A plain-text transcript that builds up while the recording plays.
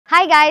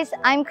Hi guys,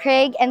 I'm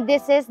Craig and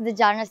this is the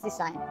Genres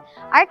Design.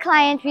 Our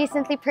client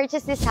recently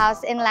purchased this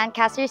house in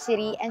Lancaster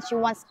City and she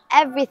wants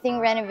everything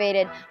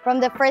renovated from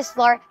the first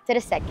floor to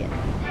the second.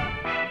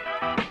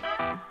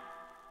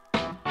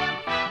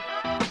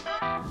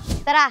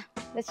 Tara,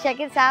 let's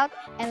check this out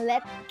and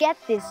let's get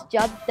this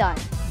job done.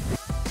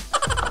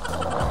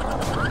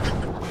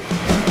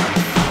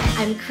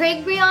 I'm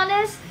Kraig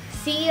Briones,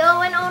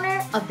 CEO and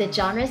owner of the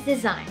Genres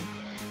Design.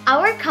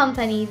 Our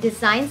company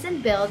designs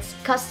and builds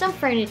custom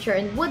furniture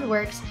and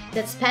woodworks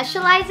that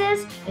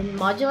specializes in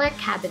modular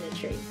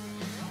cabinetry.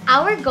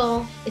 Our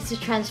goal is to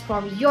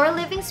transform your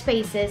living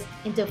spaces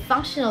into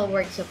functional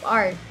works of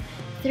art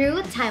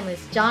through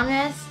timeless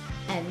genres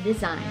and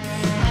design.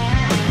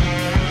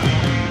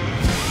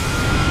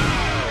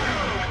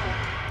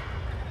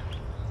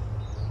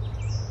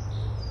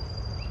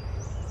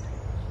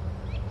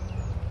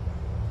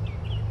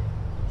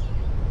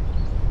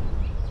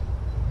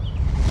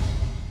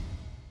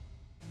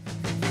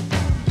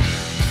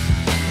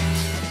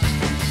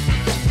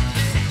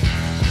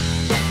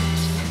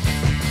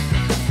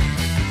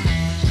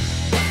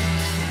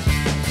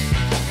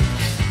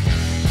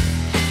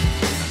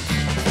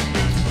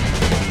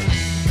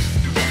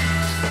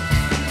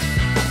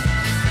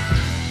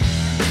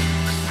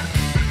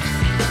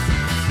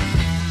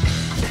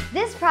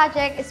 This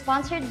project is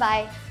sponsored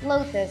by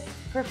Lotus,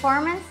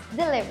 Performance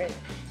Delivered.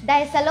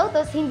 Dahil sa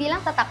Lotus, hindi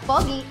lang tatak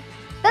pogi,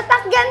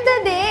 tatak ganda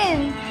din!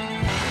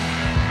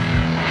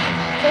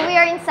 So we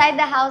are inside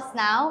the house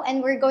now and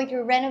we're going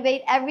to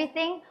renovate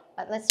everything,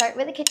 but let's start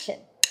with the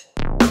kitchen.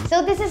 So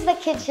this is the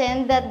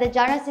kitchen that the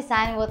Genres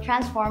Design will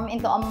transform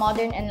into a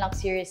modern and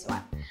luxurious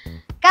one.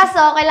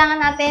 Kaso, kailangan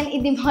natin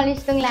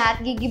i-demolish itong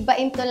lahat,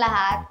 gigibain to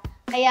lahat,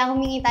 kaya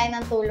humingi tayo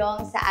ng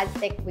tulong sa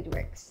Aztec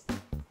Woodworks.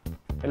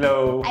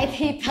 Hello! Ay,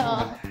 Tito!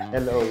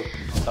 Hello!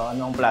 So,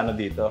 anong plano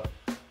dito?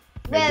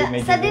 Well,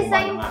 sa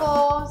design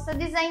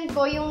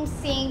ko, yung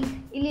sink,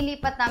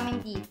 ililipat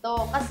namin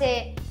dito.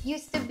 Kasi,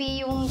 used to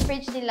be yung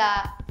fridge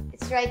nila,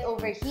 it's right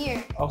over here.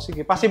 Oh,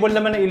 sige. Possible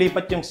naman na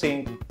ilipat yung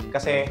sink.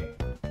 Kasi,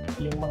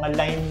 yung mga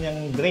line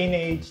ng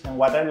drainage,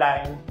 ng water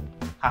line,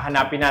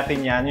 hahanapin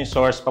natin yan, yung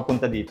source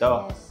papunta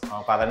dito. Yes.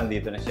 Oh, para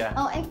nandito na siya.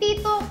 Oh, and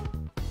Tito,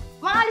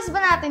 maalis ba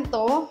natin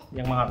to?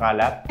 Yung mga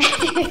kalat?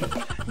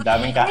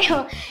 Daming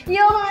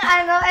yung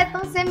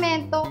etong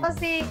semento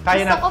kasi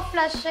gusto ko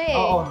flush siya eh.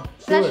 Oo,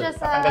 flush sure. siya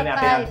sa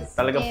tiles.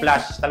 Talagang yes.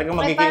 flush. Talagang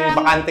magiging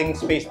bakanting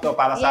space to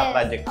para sa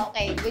project.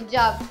 Okay, good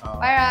job.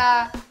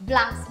 Para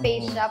blank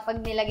space siya pag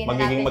nilagay na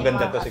natin. Magiging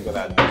maganda to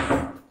sigurado.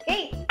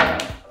 Okay,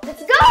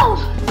 let's go!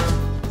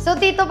 So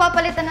Tito,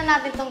 papalitan na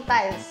natin tong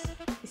tiles.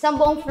 Isang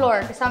buong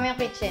floor, kasama yung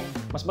kitchen.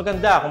 Mas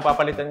maganda kung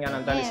papalitan nga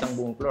ng tiles ng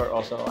buong floor.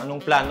 Also,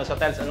 anong plano sa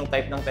tiles? Anong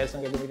type ng tiles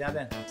ang gagawin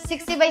natin?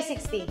 60 by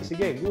 60.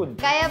 Sige, good.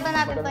 Kaya ba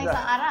natin ito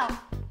isang araw?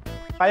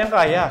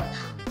 Kayang-kaya.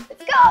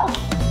 Let's go!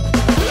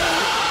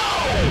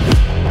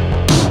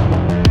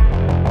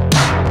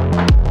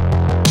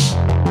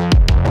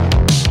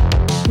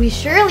 We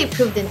surely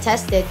proved and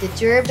tested the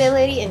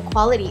durability and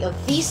quality of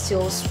these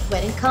tools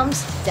when it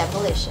comes to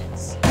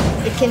demolitions.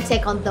 It can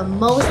take on the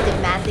most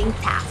demanding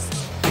tasks,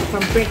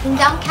 from breaking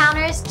down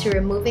counters to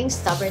removing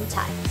stubborn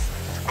tiles.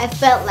 I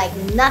felt like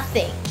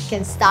nothing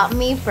can stop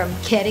me from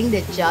getting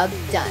the job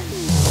done.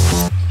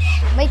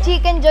 May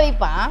chicken joy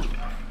pa?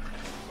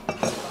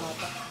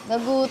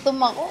 Nagutom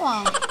ako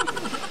ah.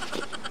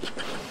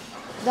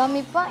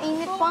 Dami pa,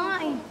 init pa nga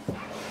eh.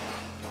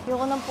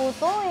 Ayoko ng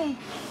puto eh.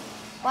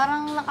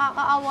 Parang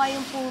nakakaawa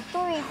yung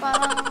puto eh.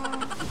 Parang...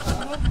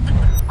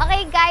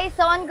 Okay guys,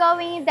 so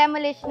ongoing yung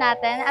demolition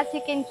natin. As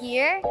you can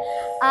hear,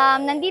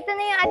 nandito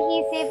na yung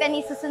adhesive and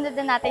isusunod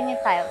na natin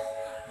yung tiles.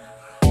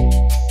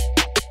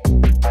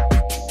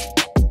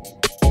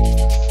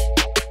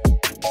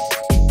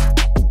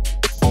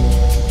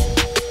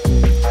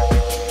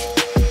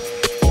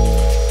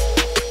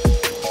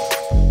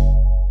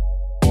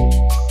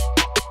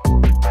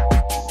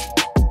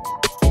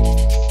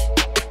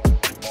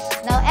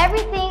 Now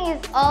everything is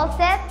all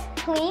set,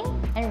 clean,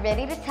 and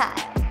ready to tile.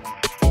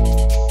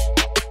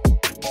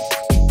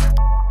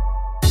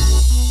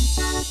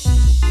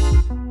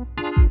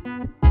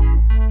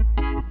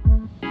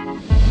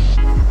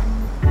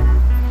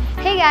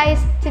 Hey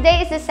guys,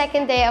 today is the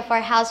second day of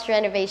our house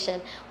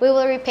renovation. We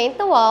will repaint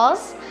the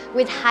walls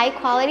with high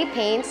quality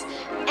paints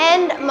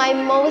and my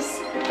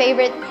most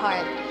favorite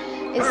part,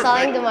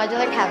 installing the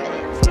modular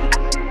cabinets.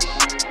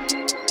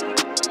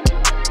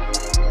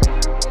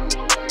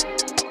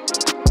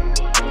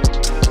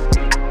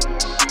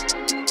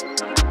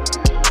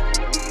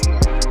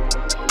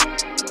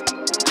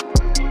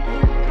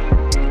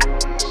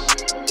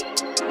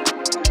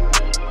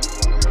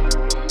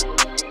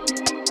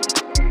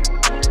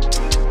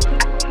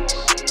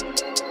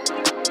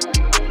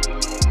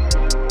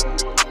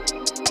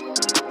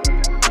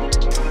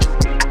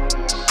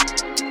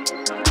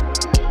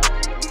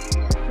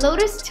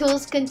 Lotus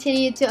Tools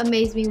continued to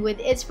amaze me with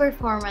its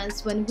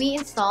performance when we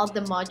installed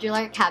the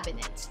modular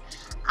cabinets.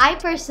 I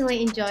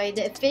personally enjoy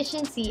the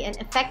efficiency and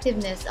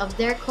effectiveness of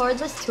their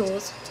cordless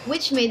tools,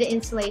 which made the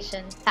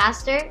installation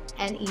faster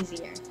and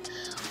easier.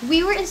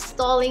 We were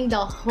installing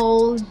the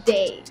whole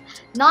day.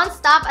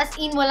 Non-stop as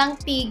in walang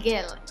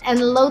tigil.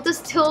 And Lotus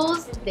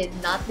Tools did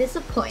not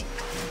disappoint.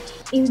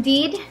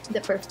 Indeed,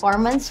 the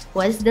performance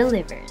was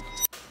delivered.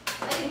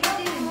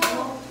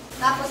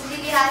 Tapos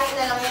lilihanin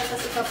na lang yan sa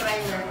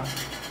ipa-primer.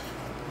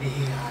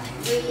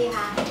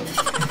 Lilihanin.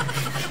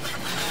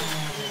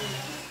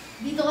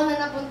 Dito ka na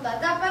napunta.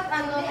 Dapat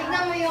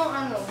tignan mo yung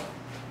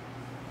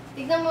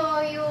tignan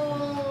mo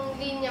yung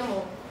linya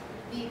mo.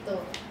 Dito.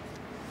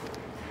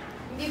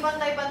 Hindi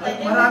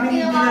pantay-pantay. Maraming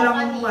hindi na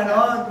lang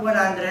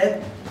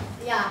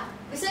 100. Yeah.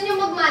 Gusto niyo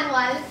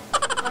mag-manual?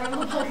 Para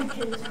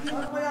mapagigil.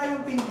 Wala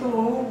yung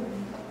pinto.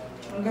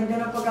 Ang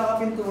ganda ng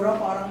pagkakapintura,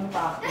 parang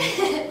impacto.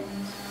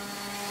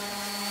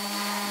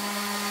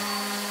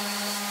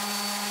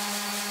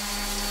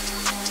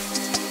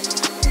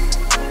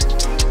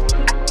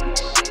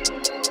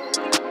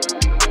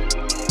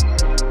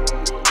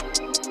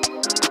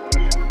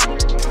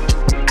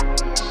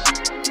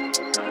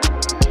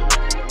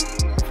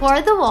 For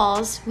the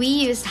walls, we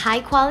used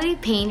high-quality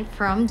paint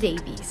from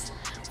Davies.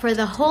 For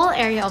the whole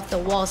area of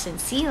the walls and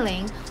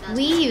ceiling,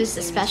 we used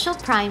a special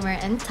primer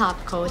and top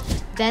coat,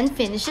 then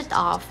finish it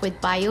off with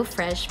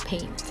BioFresh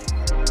paint.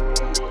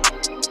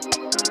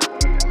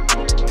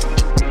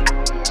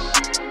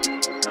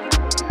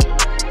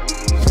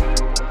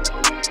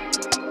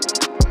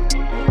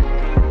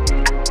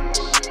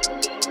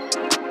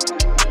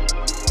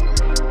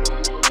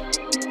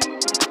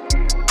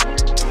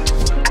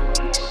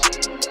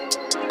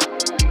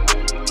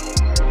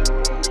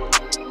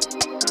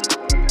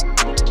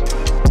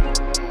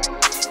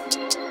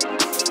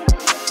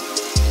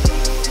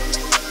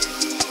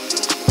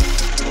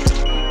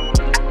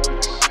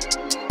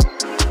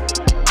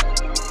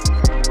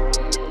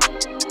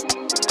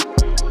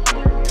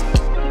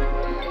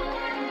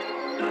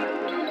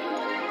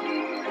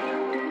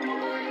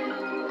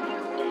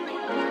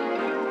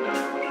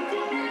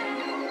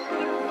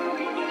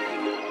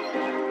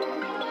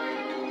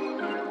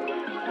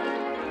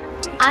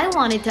 I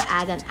wanted to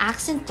add an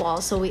accent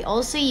wall, so we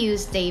also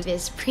used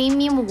Davis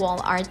Premium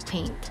Wall Art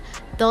Paint,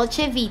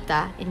 Dolce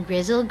Vita in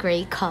grizzle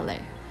gray color.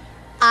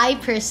 I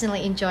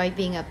personally enjoy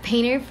being a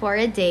painter for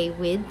a day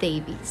with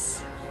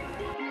Davies.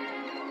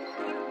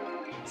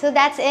 So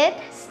that's it.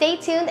 Stay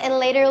tuned and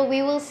later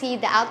we will see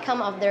the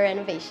outcome of the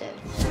renovation.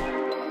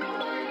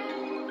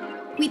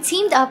 We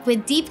teamed up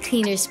with Deep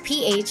Cleaners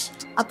PH,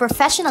 a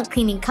professional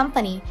cleaning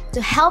company,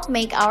 to help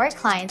make our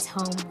client's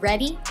home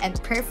ready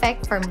and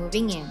perfect for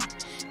moving in.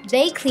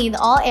 They cleaned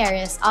all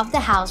areas of the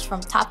house from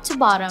top to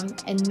bottom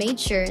and made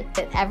sure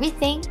that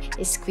everything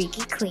is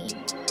squeaky clean.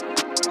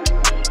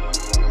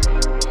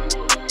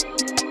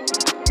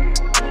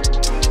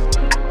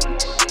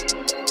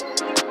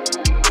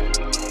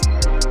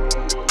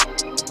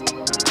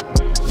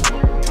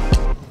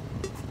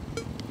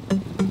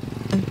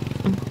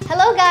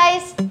 Hello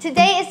guys!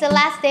 Today is the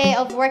last day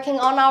of working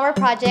on our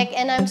project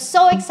and I'm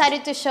so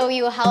excited to show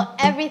you how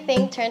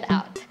everything turned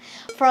out.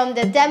 From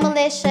the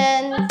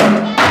demolition,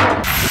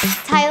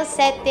 tile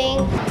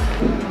setting,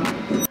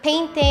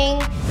 painting,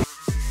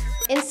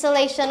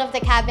 installation of the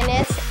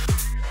cabinets,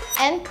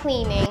 and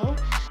cleaning,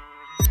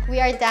 we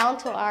are down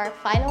to our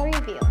final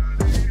reveal.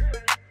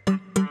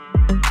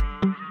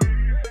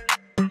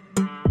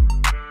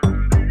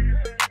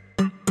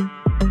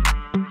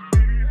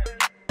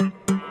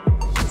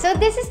 So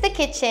this is the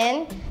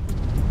kitchen.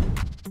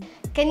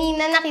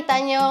 Kanina nakita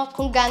nyo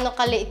kung gaano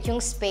kaliit yung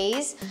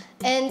space.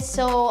 And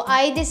so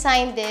I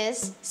designed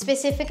this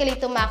specifically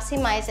to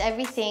maximize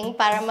everything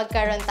para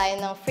magkaroon tayo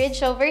ng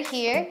fridge over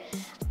here,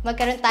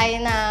 magkaroon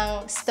tayo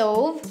ng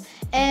stove,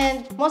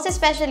 and most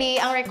especially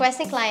ang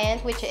requesting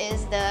client, which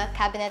is the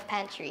cabinet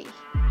pantry.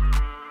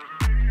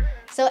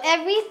 So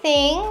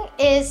everything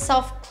is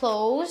soft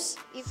close.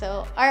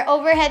 So our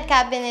overhead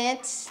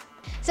cabinets.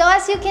 So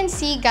as you can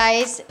see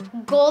guys,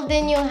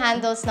 golden yung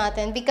handles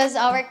natin because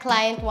our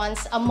client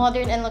wants a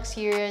modern and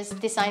luxurious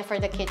design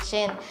for the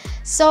kitchen.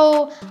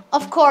 So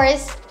of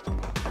course,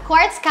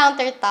 quartz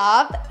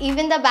countertop,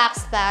 even the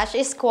backsplash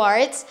is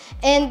quartz,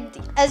 and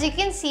as you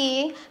can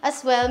see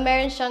as well,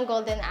 meron siyang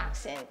golden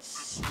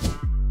accents.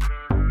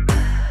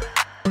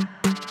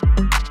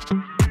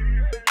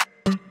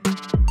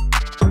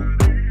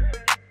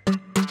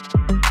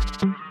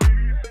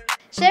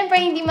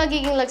 Siyempre, hindi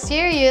magiging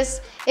luxurious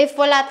if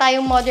wala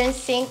tayong modern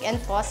sink and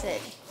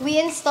faucet.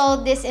 We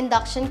installed this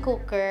induction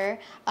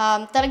cooker.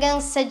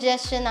 Talagang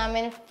suggestion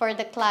namin for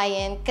the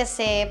client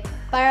kasi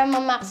para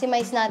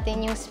ma-maximize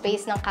natin yung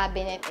space ng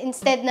cabinet.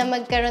 Instead na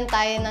magkaroon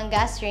tayo ng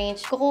gas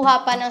range,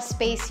 kukuha pa ng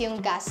space yung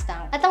gas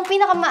tank. At ang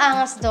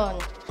pinakamaangas doon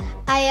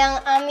ay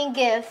ang aming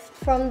gift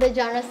from the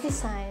Jonas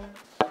Design.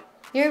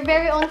 Your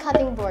very own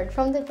cutting board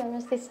from the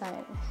Jonas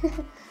Design.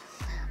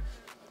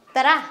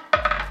 Tara!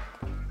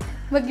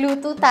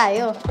 Magluto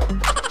tayo.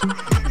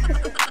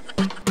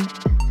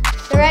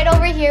 So right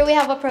over here, we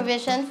have a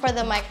provision for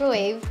the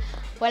microwave.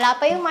 Wala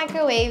pa yung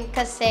microwave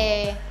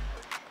kasi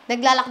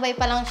naglalakbay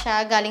pa lang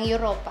siya galing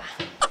Europa.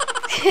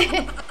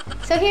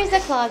 So here's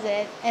the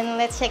closet and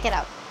let's check it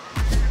out.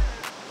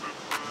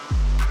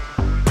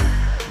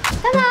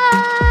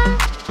 Ta-da!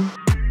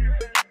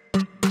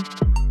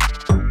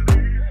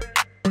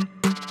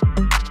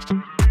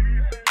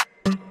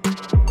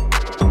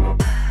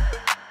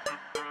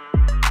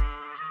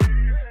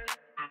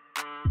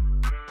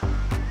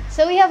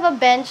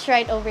 bench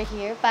right over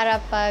here para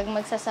pag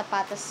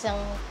magsasapatos ng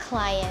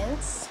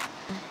clients.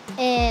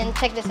 And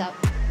check this out.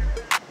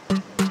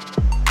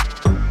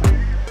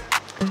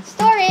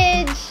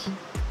 Storage!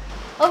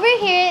 Over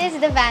here is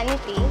the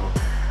vanity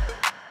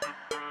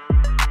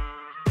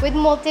with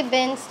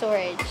multi-bin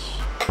storage.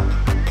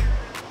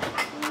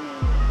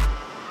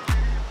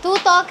 2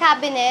 tall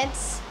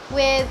cabinets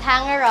with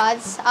hanger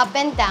rods up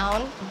and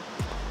down.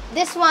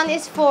 This one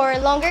is for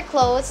longer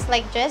clothes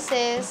like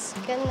dresses,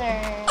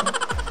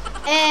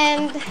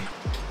 and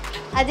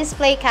a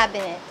display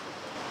cabinet.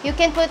 You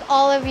can put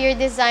all of your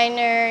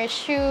designer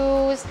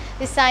shoes,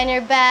 designer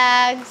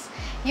bags,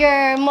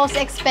 your most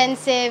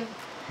expensive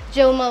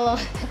Joe Malone.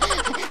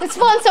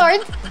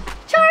 Sponsored!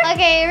 Sure!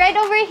 Okay, right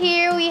over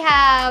here we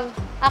have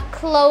a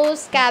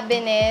closed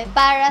cabinet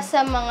para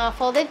sa mga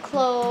folded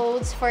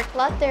clothes for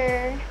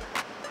clutter.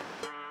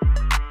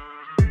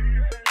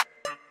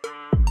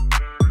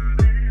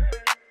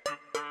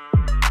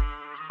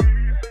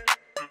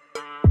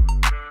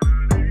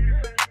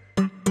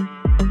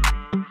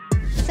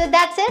 So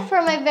that's it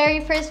for my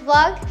very first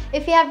vlog.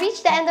 If you have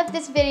reached the end of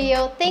this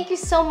video, thank you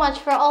so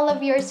much for all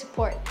of your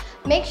support.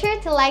 Make sure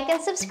to like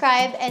and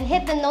subscribe and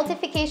hit the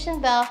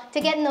notification bell to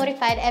get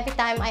notified every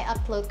time I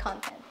upload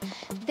content.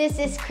 This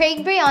is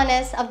Kraig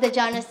Briones of the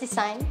Genres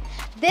Design.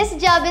 This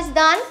job is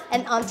done,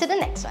 and on to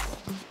the next one.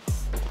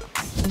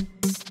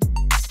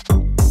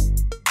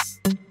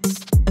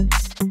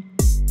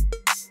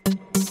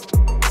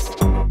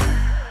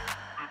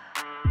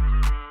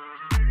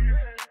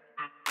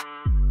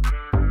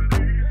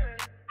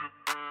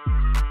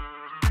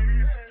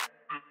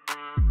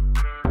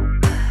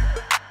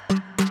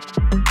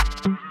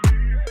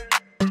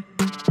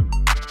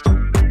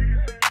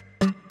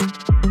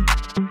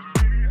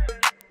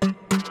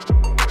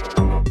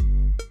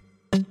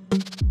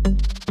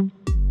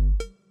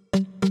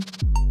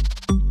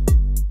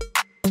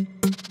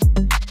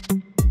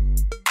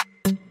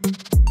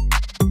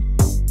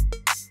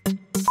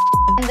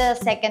 The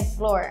second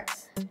floor.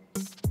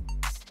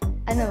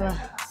 Ano ba?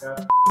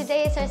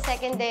 Today is our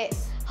second day.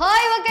 Hoy!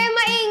 Wag kayong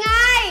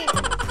maingay!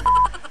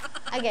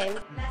 Again.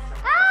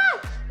 Ah!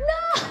 No!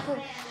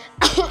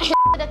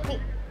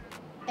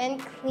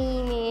 And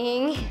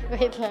cleaning.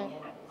 Wait lang.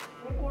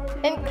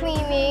 And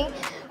cleaning.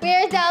 We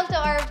are down to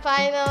our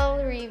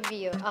final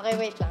review. Okay,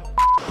 wait lang.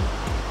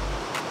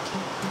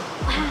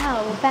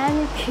 Wow,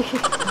 vanity.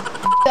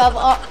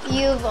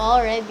 You've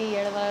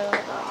already...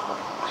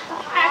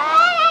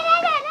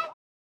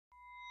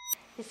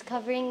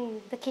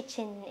 Discovering the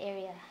kitchen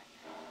area.